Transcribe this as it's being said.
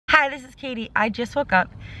Hi, this is Katie. I just woke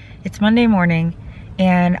up. It's Monday morning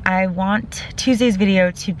and I want Tuesday's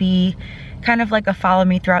video to be kind of like a follow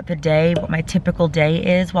me throughout the day, what my typical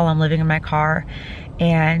day is while I'm living in my car.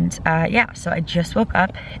 And yeah, so I just woke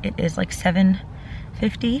up. It is like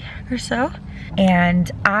 7:50 or so.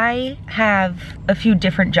 And I have a few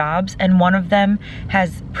different jobs and one of them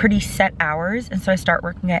has pretty set hours. And so I start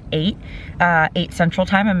working at 8 Central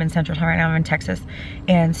Time. I'm in Central Time right now, I'm in Texas.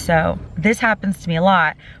 And so this happens to me a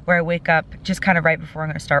lot where I wake up just kind of right before I'm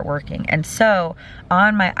gonna start working. And so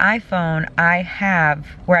on my iPhone, I have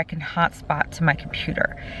where I can hotspot to my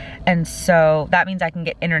computer. And so that means I can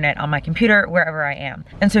get internet on my computer wherever I am.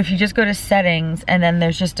 And so if you just go to settings and then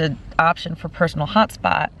there's just an option for personal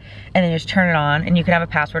hotspot and then you just turn it on and you can have a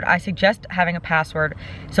password. I suggest having a password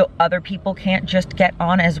so other people can't just get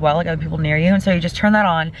on as well, like other people near you. And so you just turn that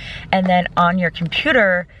on and then on your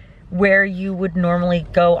computer where you would normally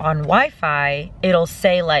go on Wi-Fi, it'll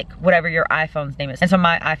say like whatever your iPhone's name is. And so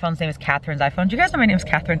my iPhone's name is Catherine's iPhone. Do you guys know my name is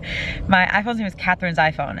Catherine? My iPhone's name is Catherine's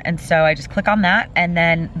iPhone. And so I just click on that. And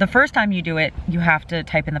then the first time you do it, you have to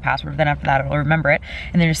type in the password. Then after that, it'll remember it.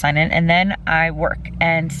 And then you sign in and then I work.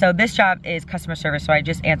 And so this job is customer service. So I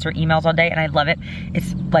just answer emails all day and I love it.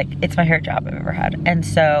 It's like, it's my favorite job I've ever had. And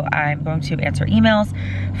so I'm going to answer emails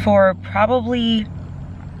for probably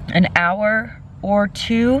an hour or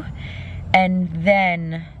two, and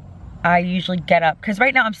then I usually get up because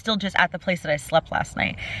right now I'm still just at the place that I slept last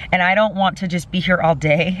night and I don't want to just be here all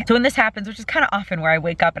day. So when this happens, which is kind of often where I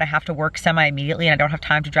wake up and I have to work semi-immediately and I don't have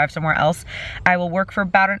time to drive somewhere else, I will work for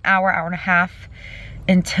about an hour, hour and a half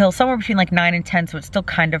until somewhere between like 9 and 10, so it's still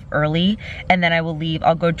kind of early, and then I will leave.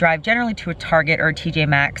 I'll go drive generally to a Target or a TJ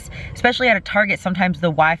Maxx. Especially at a Target, sometimes the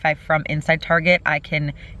Wi-Fi from inside Target I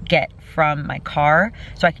can get from my car,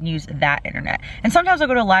 so I can use that internet. And sometimes I'll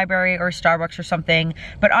go to a library or a Starbucks or something,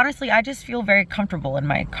 but honestly, I just feel very comfortable in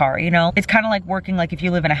my car, you know? It's kind of like working, like if you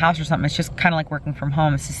live in a house or something, it's just kind of like working from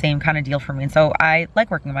home. It's the same kind of deal for me, and so I like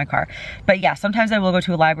working in my car. But yeah, sometimes I will go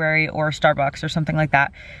to a library or a Starbucks or something like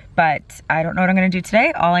that, but I don't know what I'm gonna do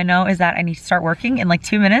today. All I know is that I need to start working in like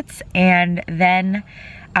 2 minutes, and then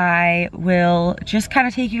I will just kind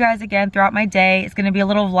of take you guys again throughout my day. It's gonna be a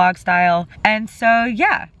little vlog style. And so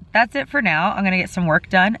yeah, that's it for now. I'm gonna get some work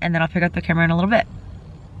done and then I'll pick up the camera in a little bit.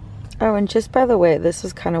 Oh, and just by the way, this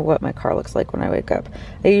is kind of what my car looks like when I wake up.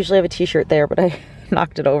 I usually have a t-shirt there, but I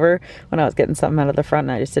knocked it over when I was getting something out of the front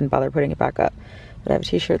and I just didn't bother putting it back up. But I have a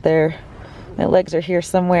t-shirt there. My legs are here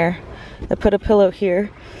somewhere. I put a pillow here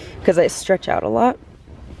because I stretch out a lot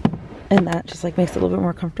and that just like makes it a little bit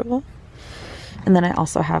more comfortable. And then I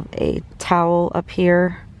also have a towel up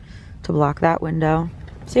here to block that window.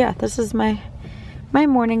 So yeah, this is my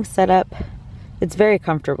morning setup. It's very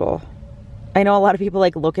comfortable. I know a lot of people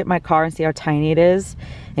like look at my car and see how tiny it is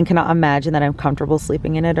and cannot imagine that I'm comfortable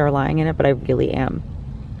sleeping in it or lying in it, but I really am.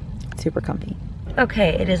 It's super comfy. Okay,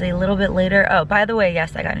 it is a little bit later. Oh, by the way,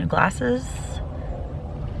 yes, I got new glasses.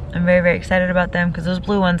 I'm very, very excited about them because those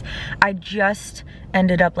blue ones, I just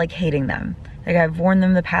ended up like hating them. Like I've worn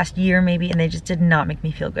them the past year maybe and they just did not make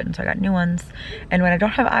me feel good. And so I got new ones. And when I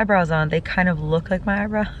don't have eyebrows on, they kind of look like my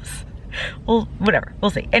eyebrows. Well, whatever,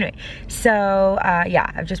 we'll see. Anyway, so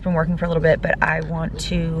yeah, I've just been working for a little bit, but I want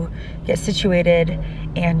to get situated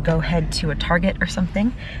and go head to a Target or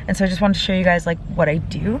something. And so I just wanted to show you guys like what I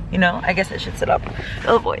do, you know? I guess I should sit up.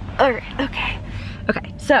 Oh boy, all right, okay.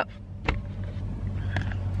 Okay, so,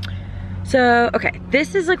 okay,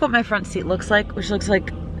 this is like what my front seat looks like, which looks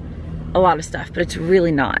like a lot of stuff, but it's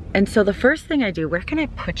really not. And so the first thing I do, where can I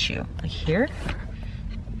put you? Like here?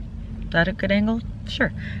 Is that a good angle?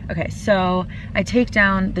 Sure. Okay, so I take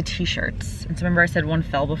down the t-shirts. And so remember I said one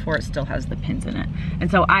fell before, it still has the pins in it. And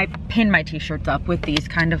so I pin my t-shirts up with these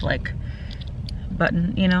kind of like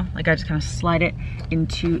button, you know? Like I just kind of slide it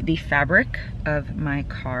into the fabric of my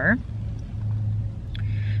car.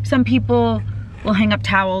 Some people will hang up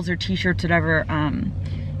towels or t-shirts, whatever,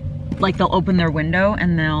 like they'll open their window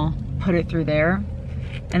and they'll put it through there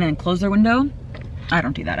and then close their window. I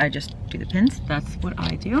don't do that, I just do the pins. That's what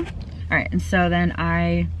I do. All right, and so then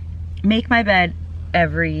I make my bed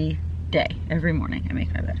every day, every morning I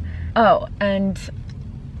make my bed. Oh, and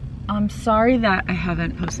I'm sorry that I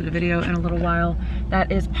haven't posted a video in a little while.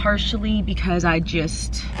 That is partially because I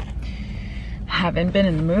just haven't been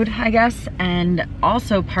in the mood, I guess, and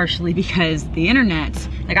also partially because the internet,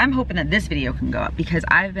 like I'm hoping that this video can go up because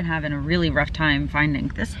I've been having a really rough time finding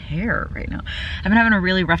this hair right now. I've been having a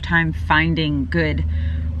really rough time finding good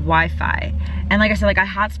Wi-Fi. And like I said, like I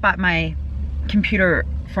hotspot my computer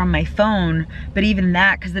from my phone, but even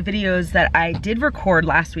that, because the videos that I did record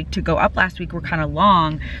last week to go up last week were kind of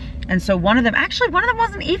long, And so one of them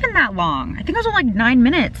wasn't even that long. I think it was only like 9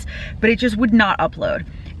 minutes, but it just would not upload.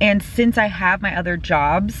 And since I have my other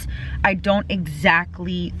jobs, I don't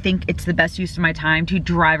exactly think it's the best use of my time to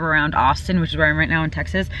drive around Austin, which is where I'm right now in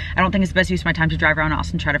Texas. I don't think it's the best use of my time to drive around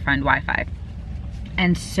Austin and try to find Wi-Fi.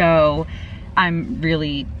 And so I'm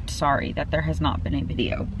really sorry that there has not been a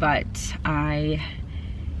video, but I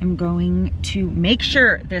am going to make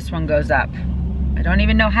sure this one goes up. I don't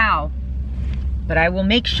even know how, but I will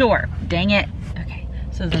make sure. Dang it. Okay,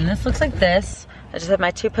 so then this looks like this. I just have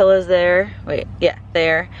my 2 pillows there. Wait, yeah,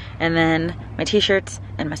 there. And then my t-shirts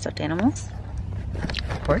and my stuffed animals.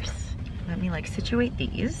 Of course. Let me like situate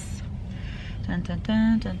these. Dun, dun,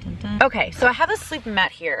 dun, dun, dun, dun. Okay, so I have this sleeping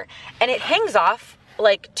mat here and it hangs off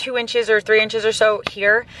like 2 inches or 3 inches or so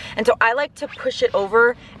here. And so I like to push it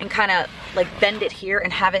over and kind of like bend it here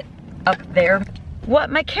and have it up there. What?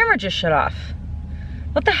 My camera just shut off.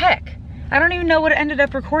 What the heck? I don't even know what it ended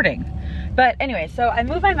up recording. But anyway, so I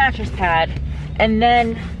move my mattress pad and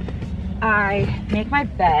then I make my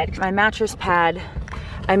bed. My mattress pad,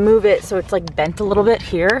 I move it so it's like bent a little bit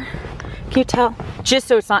here. Can you tell? Just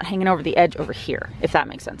so it's not hanging over the edge over here, if that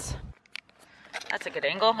makes sense. That's a good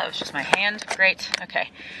angle. That was just my hand. Great. Okay.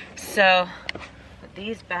 So put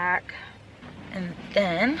these back and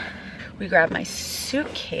then we grab my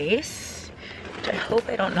suitcase, which I hope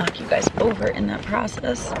I don't knock you guys over in that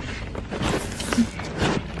process.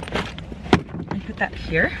 I put that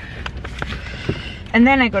here. And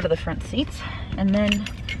then I go to the front seats and then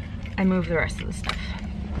I move the rest of the stuff.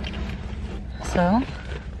 So,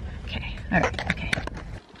 okay, all right, okay.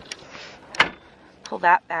 Pull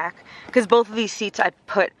that back, because both of these seats I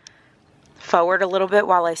put forward a little bit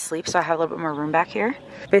while I sleep, so I have a little bit more room back here.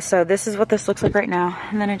 Okay, so this is what this looks like right now.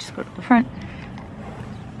 And then I just go to the front.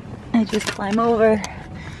 I just climb over.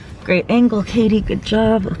 Great angle, Katie, good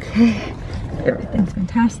job, okay. Everything's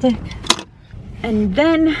fantastic. And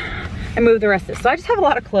then I move the rest of this. So I just have a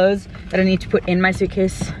lot of clothes that I need to put in my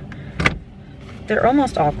suitcase. They're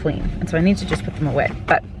almost all clean, and so I need to just put them away.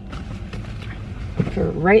 But for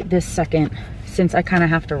right this second, since I kind of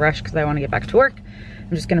have to rush because I want to get back to work,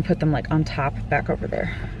 I'm just gonna put them like on top, back over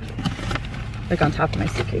there. Like on top of my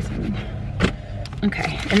suitcase, I mean.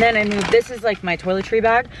 Okay, and then I move, this is like my toiletry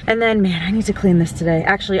bag. And then, man, I need to clean this today.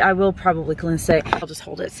 Actually, I will probably clean this today. I'll just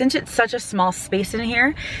hold it. Since it's such a small space in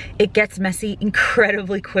here, it gets messy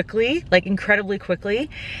incredibly quickly, like incredibly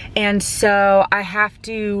quickly. And so I have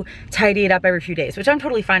to tidy it up every few days, which I'm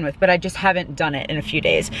totally fine with, but I just haven't done it in a few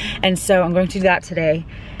days. And so I'm going to do that today.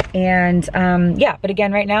 And yeah, but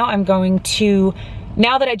again, right now I'm going to,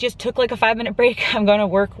 now that I just took like a 5-minute break, I'm going to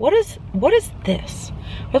work. What is this?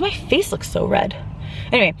 Why does my face look so red?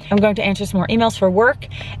 Anyway, I'm going to answer some more emails for work,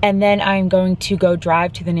 and then I'm going to go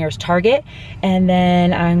drive to the nearest Target, and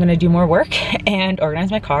then I'm gonna do more work and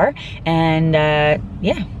organize my car, and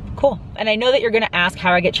yeah, cool. And I know that you're gonna ask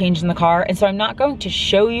how I get changed in the car, and so I'm not going to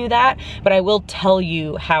show you that, but I will tell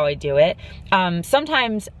you how I do it.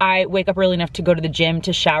 Sometimes I wake up early enough to go to the gym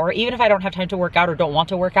to shower, even if I don't have time to work out or don't want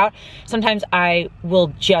to work out. Sometimes I will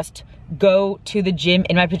just go to the gym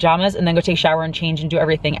in my pajamas and then go take a shower and change and do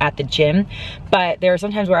everything at the gym. But there are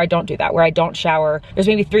some times where I don't do that, where I don't shower. There's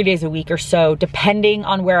maybe 3 days a week or so, depending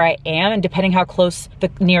on where I am and depending how close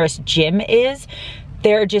the nearest gym is.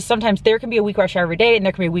 There just sometimes, there can be a week where I shower every day and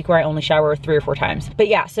there can be a week where I only shower 3 or 4 times. But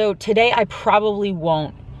yeah, so today I probably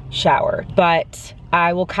won't shower, but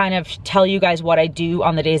I will kind of tell you guys what I do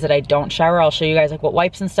on the days that I don't shower. I'll show you guys like what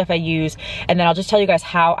wipes and stuff I use, and then I'll just tell you guys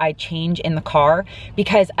how I change in the car,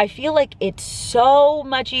 because I feel like it's so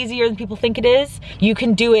much easier than people think it is. You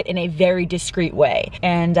can do it in a very discreet way.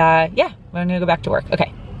 And yeah, I'm gonna go back to work.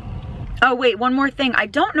 Okay. Oh wait, one more thing. I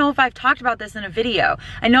don't know if I've talked about this in a video.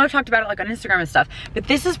 I know I've talked about it like on Instagram and stuff, but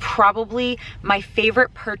this is probably my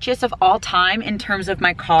favorite purchase of all time in terms of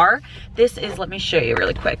my car. This is, let me show you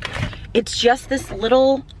really quick. It's just this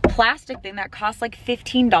little plastic thing that costs like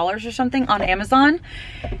 $15 or something on Amazon,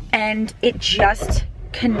 and it just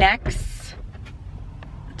connects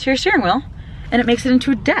to your steering wheel and it makes it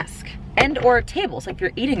into a desk and or a table, so if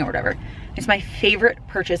you're eating or whatever. It's my favorite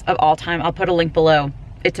purchase of all time. I'll put a link below.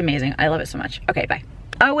 It's amazing. I love it so much. Okay, bye.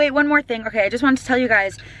 Oh wait, one more thing. Okay, I just wanted to tell you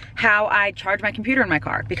guys how I charge my computer in my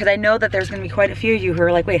car, because I know that there's gonna be quite a few of you who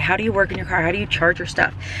are like, wait, how do you work in your car? How do you charge your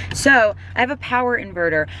stuff? So I have a power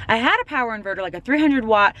inverter. I had a power inverter, like a 300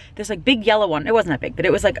 watt, this like big yellow one. It wasn't that big, but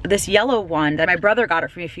it was like this yellow one that my brother got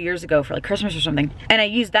it for me a few years ago for like Christmas or something. And I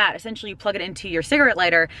used that. Essentially you plug it into your cigarette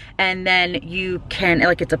lighter and then you can,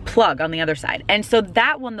 like it's a plug on the other side. And so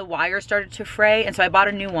that one, the wire started to fray, and so I bought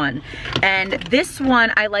a new one. And this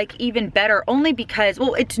one I like even better only because, well,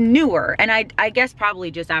 well, it's newer, and I guess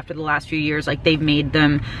probably just after the last few years, like they've made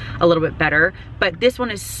them a little bit better, but this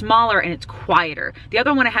one is smaller and it's quieter. The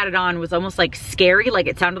other one I had it on was almost like scary, like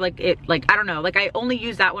it sounded like it, like, I don't know, like I only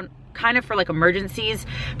use that one kind of for like emergencies,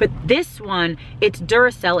 but this one, it's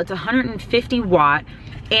Duracell, it's 150 watt,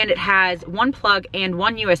 and it has one plug and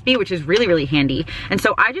one USB, which is really, really handy. And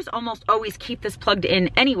so I just almost always keep this plugged in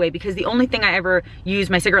anyway, because the only thing I ever use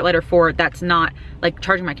my cigarette lighter for that's not like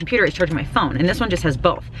charging my computer is charging my phone. And this one just has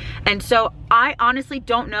both. And so I honestly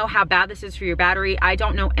don't know how bad this is for your battery. I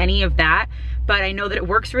don't know any of that, but I know that it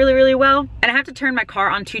works really, really well. And I have to turn my car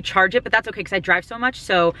on to charge it, but that's okay because I drive so much.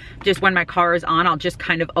 So just when my car is on, I'll just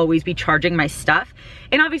kind of always be charging my stuff.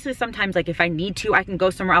 And obviously sometimes, like if I need to, I can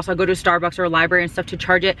go somewhere else. I'll go to a Starbucks or a library and stuff to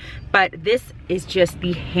charge it. But this is just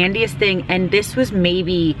the handiest thing. And this was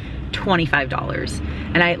maybe $25.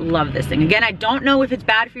 And I love this thing. Again, I don't know if it's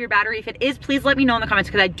bad for your battery. If it is, please let me know in the comments,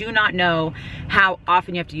 because I do not know how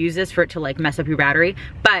often you have to use this for it to like mess up your battery.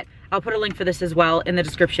 But I'll put a link for this as well in the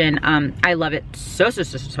description. I love it so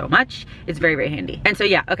much. It's very, very handy. And so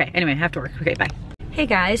yeah, okay, anyway, I have to work. Okay, bye. Hey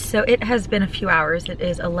guys, so it has been a few hours. It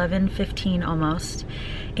is 11:15 almost,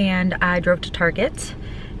 and I drove to Target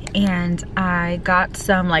and I got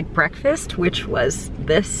some like breakfast, which was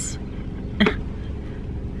this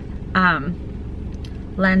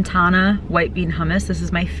Lantana white bean hummus. This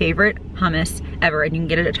is my favorite hummus ever, and you can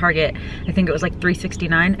get it at Target. I think it was like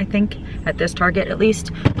 $3.69, I think, at this Target at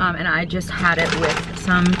least. And I just had it with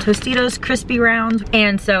some Tostitos crispy rounds.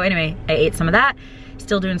 And so anyway, I ate some of that.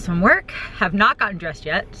 Still doing some work. Have not gotten dressed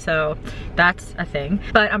yet, so that's a thing.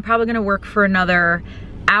 But I'm probably gonna work for another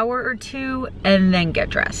hour or two and then get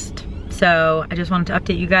dressed. So I just wanted to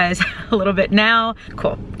update you guys a little bit now.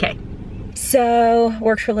 Cool, okay. So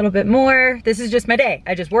worked for a little bit more. This is just my day.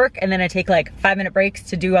 I just work and then I take like 5-minute breaks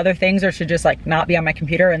to do other things, or to just like not be on my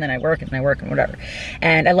computer, and then I work and I work and whatever.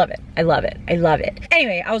 And I love it. I love it. I love it.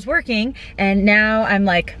 Anyway, I was working and now I'm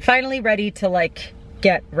like finally ready to like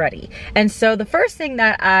get ready. And so the first thing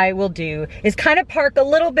that I will do is kind of park a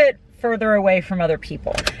little bit further away from other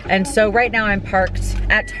people. And so right now I'm parked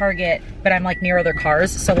at Target, but I'm like near other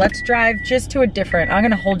cars. So let's drive just to a different, I'm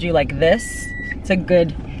gonna hold you like this. It's a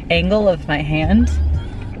good angle of my hand.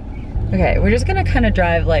 Okay, we're just gonna kind of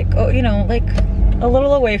drive like, oh, you know, like a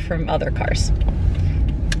little away from other cars.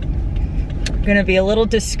 I'm gonna be a little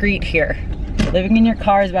discreet here. Living in your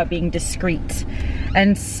car is about being discreet.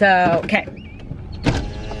 And so, okay.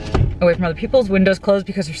 Away from other people's, windows closed,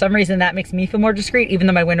 because for some reason that makes me feel more discreet, even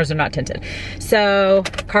though my windows are not tinted. So,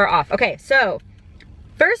 car off. Okay, so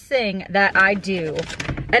first thing that I do,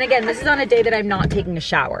 and again, this is on a day that I'm not taking a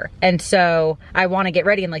shower. And so I want to get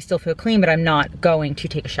ready and like still feel clean, but I'm not going to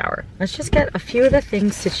take a shower. Let's just get a few of the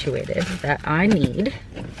things situated that I need.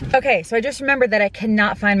 Okay, so I just remembered that I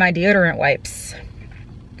cannot find my deodorant wipes,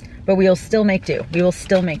 but we will still make do. We will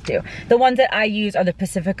still make do. The ones that I use are the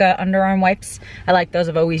Pacifica underarm wipes. I like those,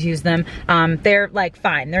 I've always used them. They're like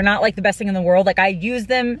fine. They're not like the best thing in the world. Like I use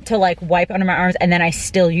them to like wipe under my arms and then I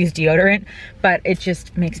still use deodorant, but it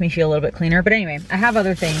just makes me feel a little bit cleaner. But anyway, I have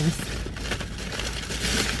other things.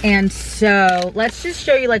 And so let's just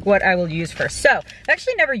show you like what I will use first. So I've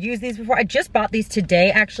actually never used these before. I just bought these today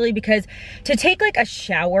actually, because to take like a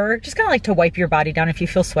shower, just kind of like to wipe your body down if you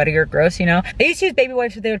feel sweaty or gross, you know. I used to use baby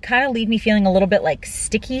wipes, but they would kind of leave me feeling a little bit like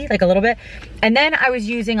sticky, like a little bit. And then I was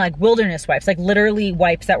using like wilderness wipes, like literally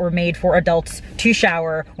wipes that were made for adults to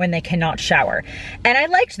shower when they cannot shower. And I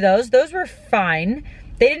liked those. Those were fine.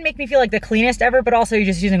 They didn't make me feel like the cleanest ever, but also you're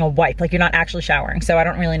just using a wipe, like you're not actually showering. So I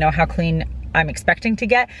don't really know how clean I'm expecting to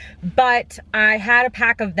get, but I had a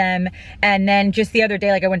pack of them, and then just the other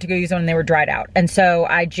day, like I went to go use one and they were dried out. And so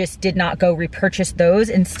I just did not go repurchase those.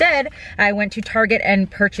 Instead, I went to Target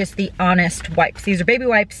and purchased the Honest wipes. These are baby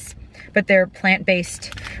wipes, but they're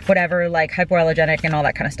plant-based, whatever, like hypoallergenic and all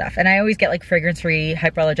that kind of stuff. And I always get like fragrance-free,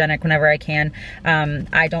 hypoallergenic whenever I can.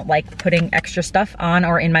 I don't like putting extra stuff on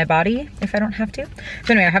or in my body if I don't have to.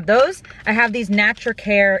 So anyway, I have those. I have these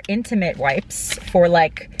NaturCare intimate wipes for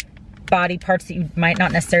like body parts that you might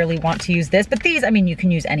not necessarily want to use this, but these, I mean, you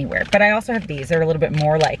can use anywhere. But I also have these. They're a little bit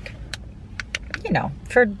more like, you know,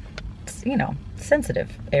 for, you know,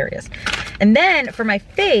 sensitive areas. And then for my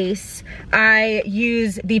face, I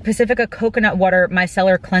use the Pacifica Coconut Water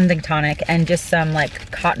Micellar Cleansing Tonic and just some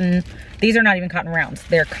like cotton. These are not even cotton rounds.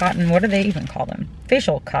 They're cotton, what do they even call them?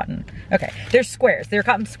 Facial cotton. Okay, they're squares. They're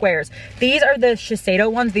cotton squares. These are the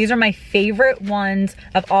Shiseido ones. These are my favorite ones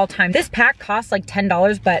of all time. This pack costs like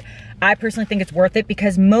 $10, but I personally think it's worth it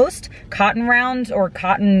because most cotton rounds or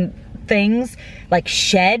cotton things like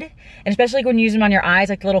shed, And especially like when you use them on your eyes,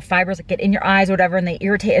 like the little fibers like get in your eyes or whatever, and they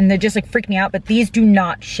irritate and they just like freak me out, but these do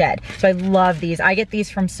not shed. So I love these. I get these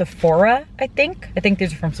from Sephora, I think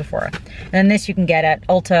these are from Sephora. And then this you can get at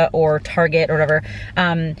Ulta or Target or whatever.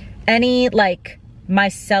 Any like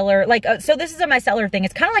micellar, like, so this is a micellar thing.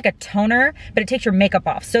 It's kind of like a toner, but it takes your makeup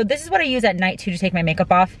off. So this is what I use at night too, to take my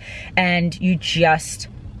makeup off. And you just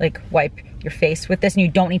like wipe your face with this, and you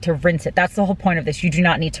don't need to rinse it. That's the whole point of this. You do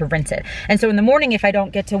not need to rinse it. And so in the morning, if I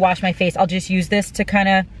don't get to wash my face, I'll just use this to kind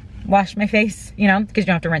of wash my face, you know, because you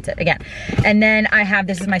don't have to rinse it again. And then I have,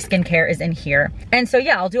 this is my skincare is in here. And so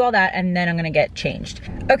yeah, I'll do all that and then I'm gonna get changed.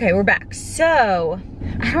 Okay, we're back. So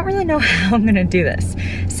I don't really know how I'm gonna do this.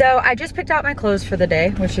 So I just picked out my clothes for the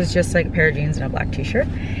day, which is just like a pair of jeans and a black t-shirt.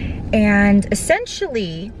 And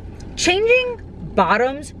essentially changing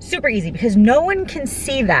bottoms, super easy because no one can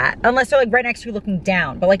see that unless they're like right next to you looking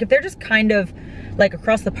down. But like if they're just kind of like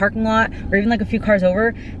across the parking lot or even like a few cars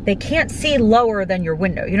over, they can't see lower than your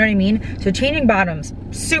window, you know what I mean? So changing bottoms,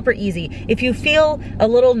 super easy. If you feel a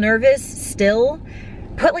little nervous still,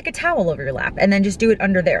 put like a towel over your lap and then just do it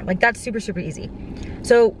under there. Like that's super, super easy.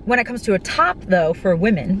 So when it comes to a top though, for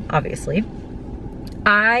women, obviously,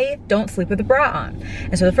 I don't sleep with a bra on.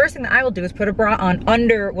 And so the first thing that I will do is put a bra on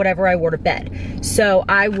under whatever I wore to bed. So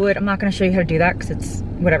I'm not gonna show you how to do that because it's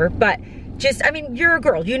whatever, but just, I mean, you're a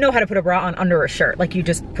girl, you know how to put a bra on under a shirt. Like you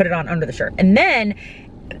just put it on under the shirt. And then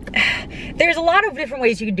there's a lot of different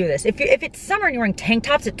ways you can do this. If it's summer and you're wearing tank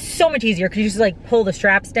tops, it's so much easier because you just like pull the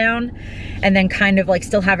straps down and then kind of like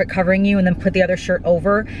still have it covering you and then put the other shirt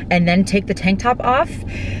over and then take the tank top off.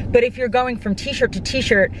 But if you're going from t-shirt to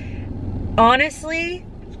t-shirt, honestly,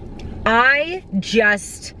 I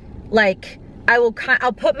just like, I'll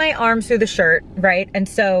put my arms through the shirt, right? And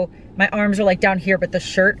so my arms are like down here, but the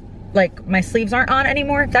shirt, like my sleeves aren't on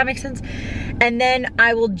anymore, if that makes sense. And then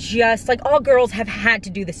I will just, like all girls have had to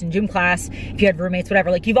do this in gym class, if you had roommates, whatever,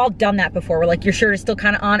 like you've all done that before where like your shirt is still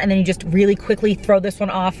kind of on and then you just really quickly throw this one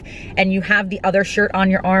off and you have the other shirt on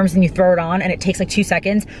your arms and you throw it on and it takes like 2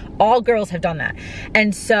 seconds. All girls have done that.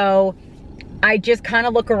 And so I just kind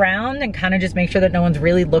of look around and kind of just make sure that no one's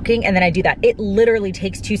really looking, and then I do that. It literally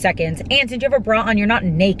takes 2 seconds, and since you have a bra on, you're not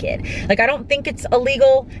naked. Like I don't think it's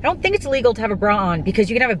illegal to have a bra on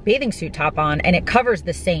because you can have a bathing suit top on and it covers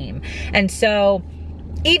the same. And so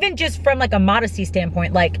even just from like a modesty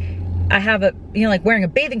standpoint, like I have a, you know, like wearing a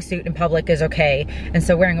bathing suit in public is okay, and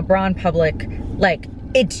so wearing a bra in public, like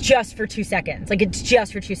it's just for 2 seconds. Like it's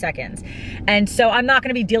just for 2 seconds. And so I'm not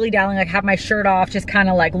gonna be dilly-dallying, like have my shirt off, just kind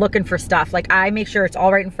of like looking for stuff. Like I make sure it's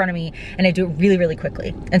all right in front of me and I do it really, really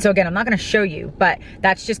quickly. And so again, I'm not gonna show you, but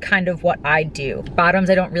that's just kind of what I do. Bottoms,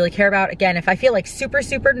 I don't really care about. Again, if I feel like super,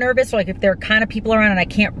 super nervous, or like if there are kind of people around and I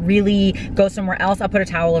can't really go somewhere else, I'll put a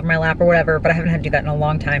towel over my lap or whatever, but I haven't had to do that in a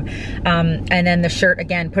long time. And then the shirt,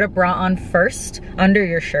 again, put a bra on first under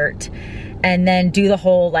your shirt. And then do the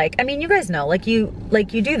whole, like, I mean, you guys know, like you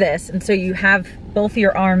do this, and so you have both of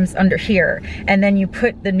your arms under here, and then you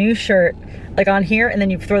put the new shirt like on here, and then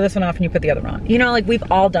you throw this one off and you put the other one on. You know, like we've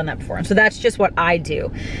all done that before. And so that's just what I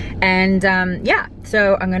do. And yeah,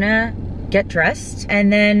 so I'm gonna get dressed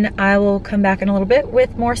and then I will come back in a little bit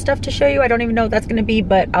with more stuff to show you. I don't even know what that's gonna be,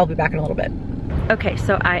 but I'll be back in a little bit. Okay,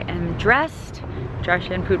 so I am dressed, dry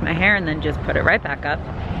shampooed my hair, and then just put it right back up.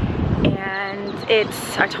 And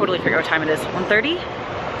it's, I totally forget what time it is, 1:30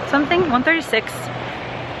 something, 1:36.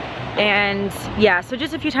 And yeah, so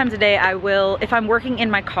just a few times a day I will, if I'm working in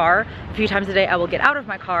my car, a few times a day I will get out of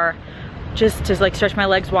my car just to like stretch my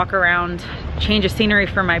legs, walk around, change of scenery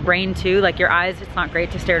for my brain too. Like your eyes, it's not great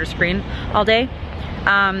to stare at a screen all day.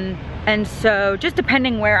 And so just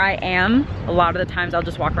depending where I am, a lot of the times I'll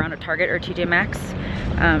just walk around at Target or TJ Maxx.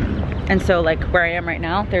 And so like where I am right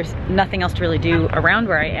now, there's nothing else to really do around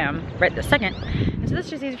where I am right this second. And so this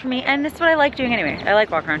is just easy for me, and this is what I like doing anyway. I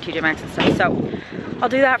like walking around TJ Maxx and stuff. So I'll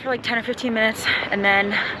do that for like 10 or 15 minutes and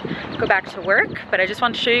then go back to work. But I just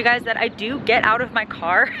want to show you guys that I do get out of my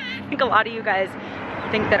car. I think a lot of you guys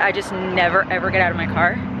think that I just never ever get out of my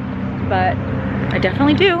car, but I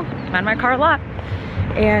definitely do. I'm in my car a lot.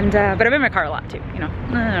 And but I'm in my car a lot too, you know,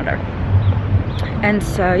 whatever. And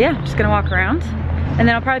so yeah, just gonna walk around, and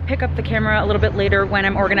then I'll probably pick up the camera a little bit later when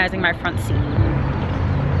I'm organizing my front seat.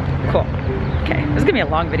 Cool. Okay, this is gonna be a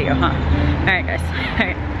long video, huh? All right, guys. All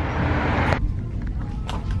right.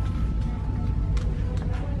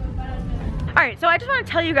 All right, so I just want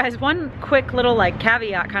to tell you guys one quick little like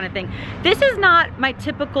caveat kind of thing. This is not my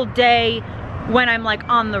typical day when I'm like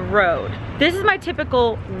on the road. This is my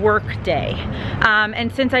typical work day.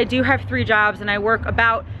 And since I do have 3 jobs and I work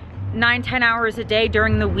about 9-10 hours a day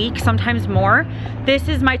during the week, sometimes more. This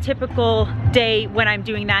is my typical day when I'm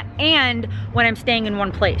doing that and when I'm staying in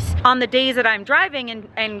one place. On the days that I'm driving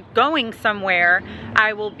and going somewhere,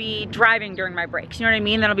 I will be driving during my breaks, you know what I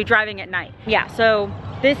mean? Then I'll be driving at night. Yeah, so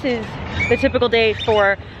this is the typical day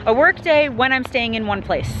for a work day when I'm staying in one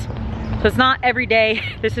place. So it's not every day.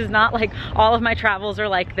 This is not like all of my travels are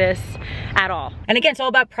like this at all. And again, it's all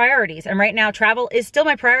about priorities. And right now travel is still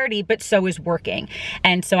my priority, but so is working.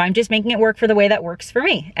 And so I'm just making it work for the way that works for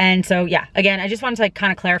me. And so yeah, again, I just wanted to like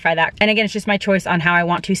kind of clarify that. And again, it's just my choice on how I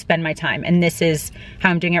want to spend my time. And this is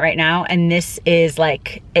how I'm doing it right now. And this is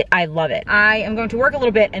like, I love it. I am going to work a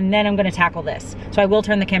little bit and then I'm gonna tackle this. So I will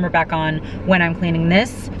turn the camera back on when I'm cleaning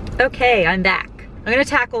this. Okay, I'm back. I'm gonna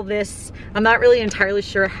tackle this. I'm not really entirely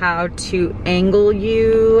sure how to angle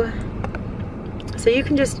you. So you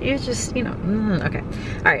can just, you know, okay.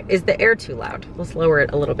 All right, is the air too loud? Let's lower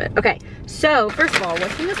it a little bit. Okay, so first of all,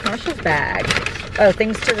 what's in this Marshall's bag? Oh,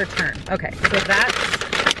 things to return. Okay, so that's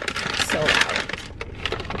so loud.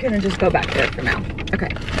 I'm gonna just go back there for now.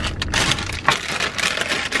 Okay.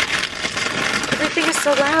 Everything is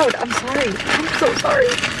so loud, I'm sorry. I'm so sorry.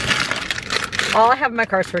 All I have in my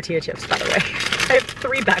car is tortilla chips, by the way. I have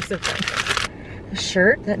 3 bags of them. A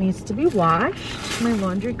shirt that needs to be washed. My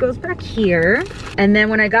laundry goes back here. And then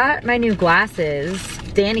when I got my new glasses,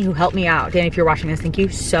 Danny, who helped me out, Danny, if you're watching this, thank you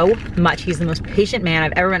so much. He's the most patient man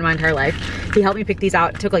I've ever met in my entire life. He helped me pick these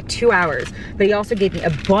out. It took like 2 hours, but he also gave me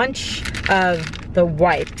a bunch of the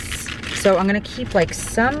wipes. So I'm gonna keep like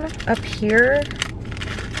some up here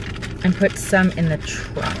and put some in the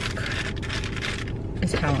trunk.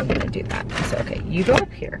 Is how I'm gonna do that. So okay, you go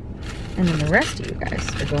up here. And then the rest of you guys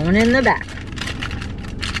are going in the back.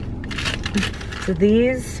 So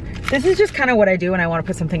this is just kind of what I do when I want to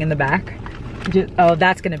put something in the back. Oh,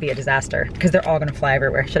 that's gonna be a disaster because they're all gonna fly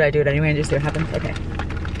everywhere. Should I do it anyway and just see what happens? Okay.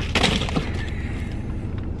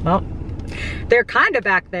 Well, they're kind of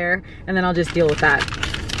back there and then I'll just deal with that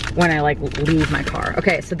when I like leave my car.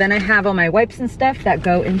 Okay, so then I have all my wipes and stuff that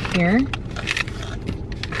go in here.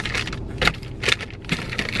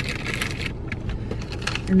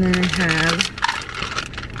 And then I have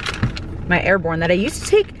my Airborne that I used to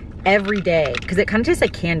take every day because it kind of tastes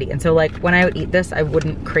like candy. And so like when I would eat this, I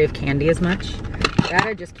wouldn't crave candy as much. That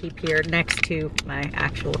I just keep here next to my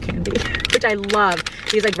actual candy, which I love.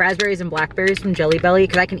 These like raspberries and blackberries from Jelly Belly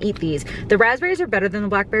because I can eat these. The raspberries are better than the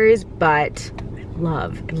blackberries, but I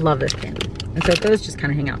love this candy. And so those just kind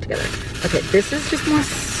of hang out together. Okay, this is just more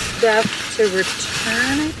stuff to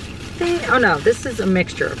return, I think. Oh no, this is a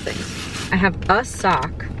mixture of things. I have a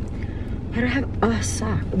sock. Why do I have a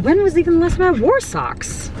sock? When was even the last time I wore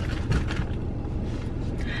socks?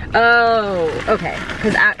 Oh, okay.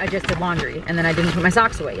 Because I just did laundry and then I didn't put my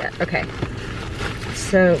socks away yet. Okay.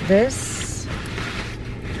 So this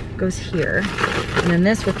goes here. And then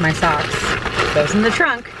this with my socks goes in the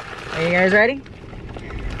trunk. Are you guys ready?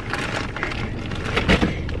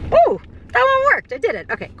 Oh, that one worked. I did it.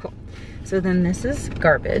 Okay, cool. So then this is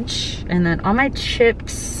garbage. And then all my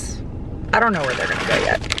chips, I don't know where they're gonna go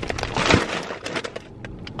yet.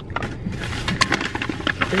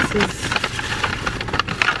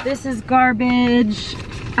 This is garbage.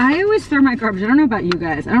 I always throw my garbage. I don't know about you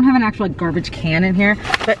guys. I don't have an actual like garbage can in here,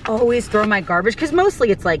 but I always throw my garbage because mostly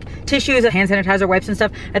it's like tissues, hand sanitizer, wipes and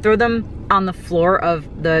stuff. I throw them on the floor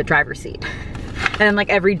of the driver's seat. And then like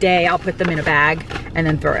every day I'll put them in a bag and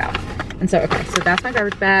then throw it out. And so, okay, so that's my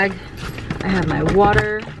garbage bag. I have my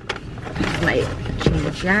water, my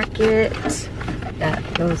jean jacket that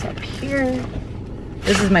goes up here.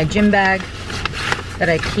 This is my gym bag that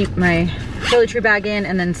I keep my toiletry bag in,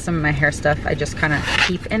 and then some of my hair stuff I just kind of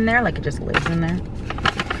keep in there, like it just lives in there.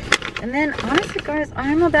 And then honestly guys,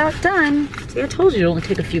 I'm about done. See, I told you it only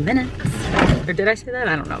take a few minutes. Or did I say that?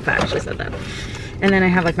 I don't know if I actually said that. And then I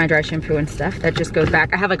have like my dry shampoo and stuff that just goes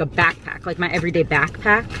back. I have like a backpack, like my everyday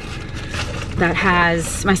backpack that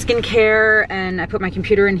has my skincare, and I put my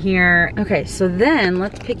computer in here. Okay, so then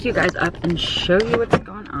let's pick you guys up and show you what's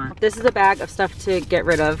going on. This is a bag of stuff to get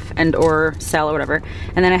rid of and or sell or whatever.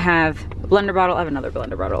 And then I have a blender bottle. I have another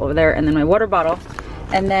blender bottle over there, and then my water bottle.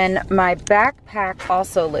 And then my backpack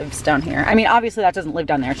also lives down here. I mean, obviously that doesn't live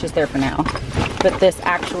down there, it's just there for now. But this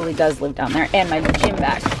actually does live down there, and my gym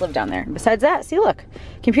bags live down there. Besides that, see, look,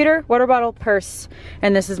 computer, water bottle, purse,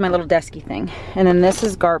 and this is my little desky thing. And then this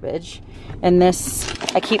is garbage. And this,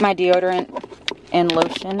 I keep my deodorant and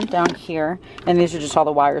lotion down here. And these are just all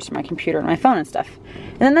the wires for my computer and my phone and stuff.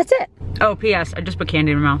 And then that's it. Oh, P.S. I just put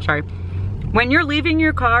candy in my mouth, sorry. When you're leaving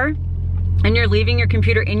your car and you're leaving your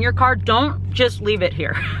computer in your car, don't just leave it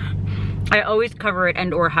here. I always cover it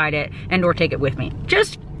and or hide it and or take it with me.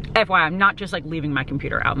 Just FYI, I'm not just like leaving my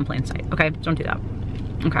computer out in plain sight, okay? Don't do that,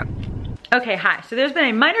 okay. Okay, hi, so there's been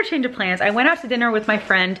a minor change of plans. I went out to dinner with my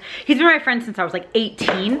friend. He's been my friend since I was like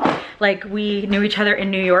 18. Like we knew each other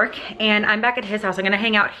in New York, and I'm back at his house. I'm gonna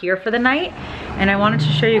hang out here for the night, and I wanted to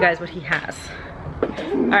show you guys what he has.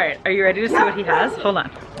 All right, are you ready to see what he has? Hold on.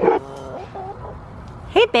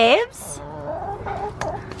 Hey, babes.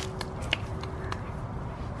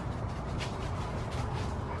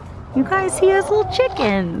 You guys, he has little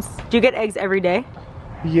chickens. Do you get eggs every day?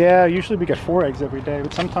 Yeah, usually we get 4 eggs every day,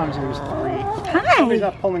 but sometimes there's 3. Hi. He's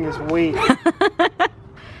not pulling his weight. Hi,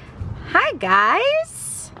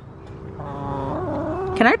 guys.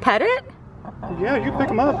 Can I pet it? Yeah, you pick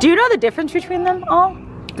him up. Do you know the difference between them all?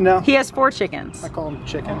 No. He has 4 chickens. I call him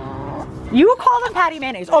chicken. You call them patty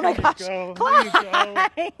mayonnaise. Oh my gosh. Clyde.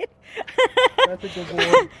 That's a good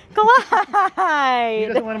boy. Clyde. He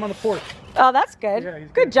doesn't let him on the porch. Oh, that's good. Yeah,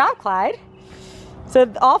 he's good job, Clyde. So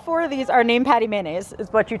all 4 of these are named Patty Mayonnaise,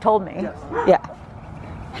 is what you told me. Yes. Yeah.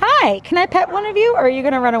 Hi, can I pet one of you, or are you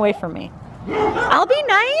gonna run away from me? I'll be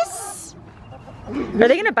nice. Are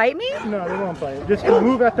they gonna bite me? No, they won't bite. Just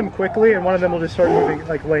move at them quickly, and one of them will just start moving,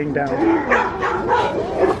 like laying down.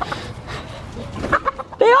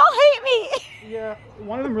 They all hate me. Yeah,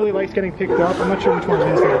 one of them really likes getting picked up. I'm not sure which one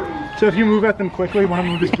it is though. So if you move at them quickly, one of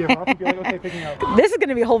them will just give up and be like, okay, picking up. This is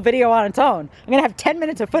gonna be a whole video on its own. I'm gonna have 10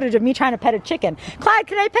 minutes of footage of me trying to pet a chicken. Clyde,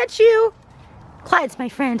 can I pet you? Clyde's my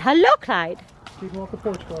friend. Hello, Clyde. Keep him off the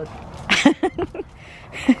porch,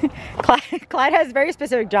 Clyde. Clyde has very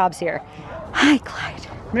specific jobs here. Hi, Clyde.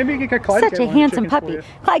 Maybe you could get Clyde. Such a handsome puppy.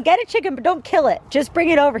 Clyde, get a chicken, but don't kill it. Just bring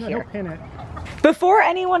it over here. Don't pin it. Before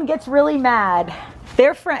anyone gets really mad,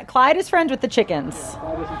 Clyde is friends with the chickens. Yeah,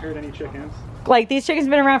 Clyde doesn't hurt any chickens. Like, these chickens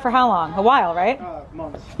have been around for how long? A while, right?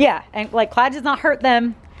 Months. Yeah, and like Clyde does not hurt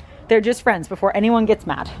them. They're just friends before anyone gets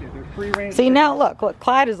mad. Yeah, they're free range. See, now look,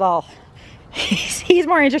 Clyde is all, he's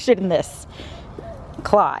more interested in this.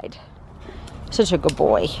 Clyde, such a good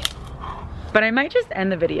boy. But I might just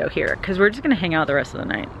end the video here because we're just gonna hang out the rest of the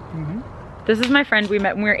night. Mm-hmm. This is my friend we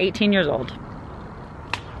met when we were 18 years old.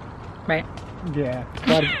 Right? Yeah,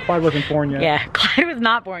 Clyde wasn't born yet. Yeah, Clyde was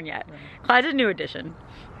not born yet. Clyde's a new addition.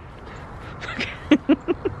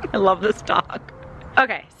 I love this dog.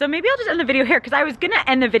 Okay, so maybe I'll just end the video here because I was gonna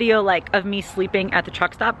end the video like of me sleeping at the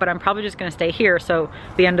truck stop, but I'm probably just gonna stay here so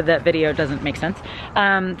the end of that video doesn't make sense. So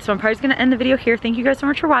I'm probably just gonna end the video here. Thank you guys so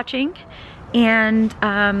much for watching. And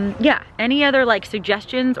yeah, any other like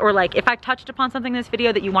suggestions or like if I touched upon something in this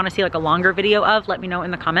video that you want to see like a longer video of, let me know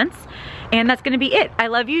in the comments. And that's gonna be it. I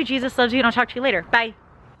love you, Jesus loves you, and I'll talk to you later. Bye.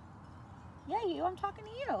 Yeah, I'm talking to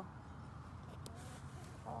you.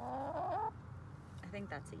 I think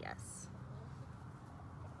that's a yes.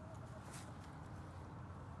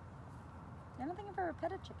 I don't think I've ever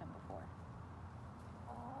pet a chicken before.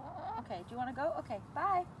 Okay, do you want to go? Okay,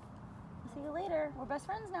 bye. I'll see you later. We're best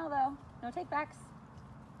friends now, though. No take-backs.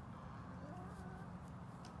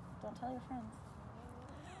 Don't tell your friends.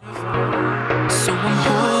 So I'm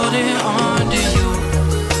holding on to you.